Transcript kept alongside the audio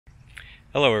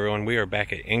Hello everyone, we are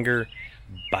back at Ainger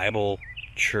Bible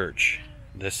Church.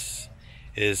 This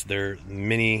is their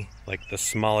mini, like the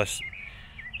smallest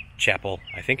chapel,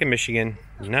 I think in Michigan.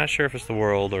 I'm not sure if it's the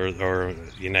world or the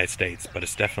United States, but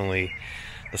it's definitely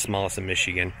the smallest in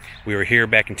Michigan. We were here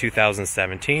back in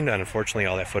 2017, and unfortunately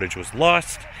all that footage was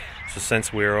lost. So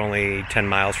since we were only 10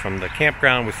 miles from the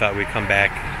campground, we thought we'd come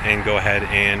back and go ahead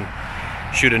and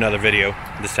shoot another video,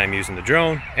 this time using the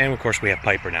drone, and of course we have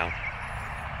Piper now.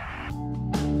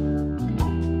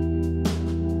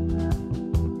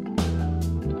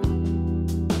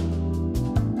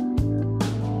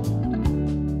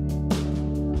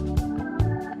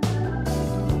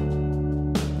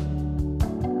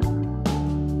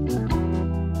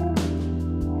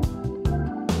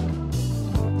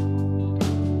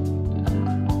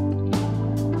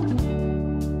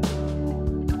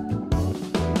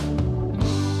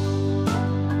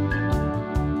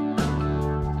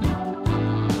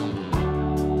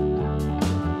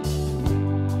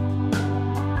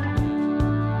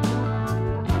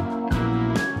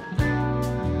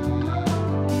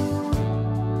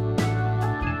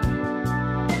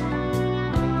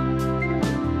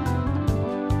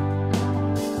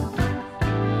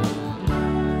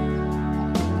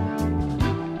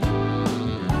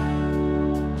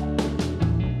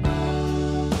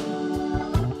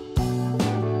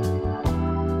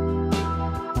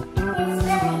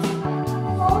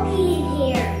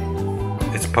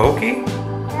 Pokey?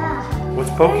 Yeah. What's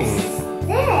Pokey?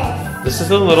 This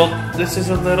is a little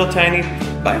tiny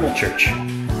Bible church.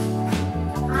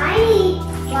 What?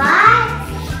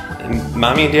 And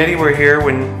Mommy and Daddy were here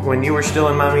when you were still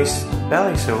in Mommy's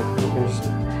belly, so I'm just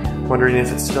wondering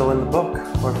if it's still in the book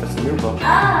or if it's a new book. Oh.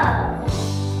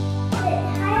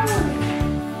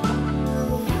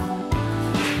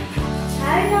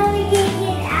 How are we gonna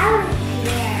get out of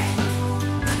here?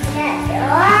 That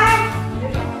door?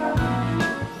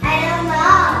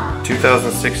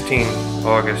 2016,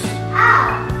 August, Oh.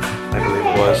 I believe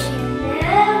it was.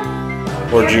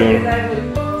 Or June. Okay.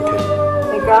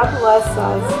 May God bless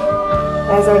us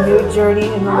as our new journey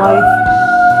in life.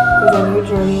 As our new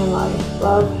journey in life.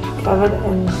 Love, Kevin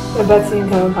and Betsy and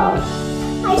Kevin Powell.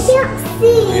 I can't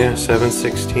see. Yeah,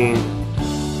 7/16,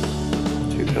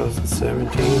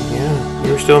 2017. Yeah,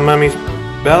 you were still in Mommy's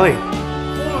belly.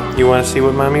 Yeah. You want to see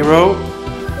what Mommy wrote?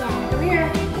 Yeah. Come here.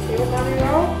 See what Mommy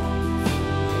wrote?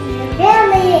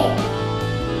 Billy.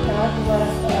 God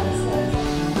bless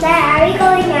us. Dad, are we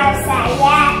going outside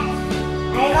yet?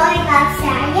 Are we going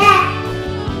outside yet?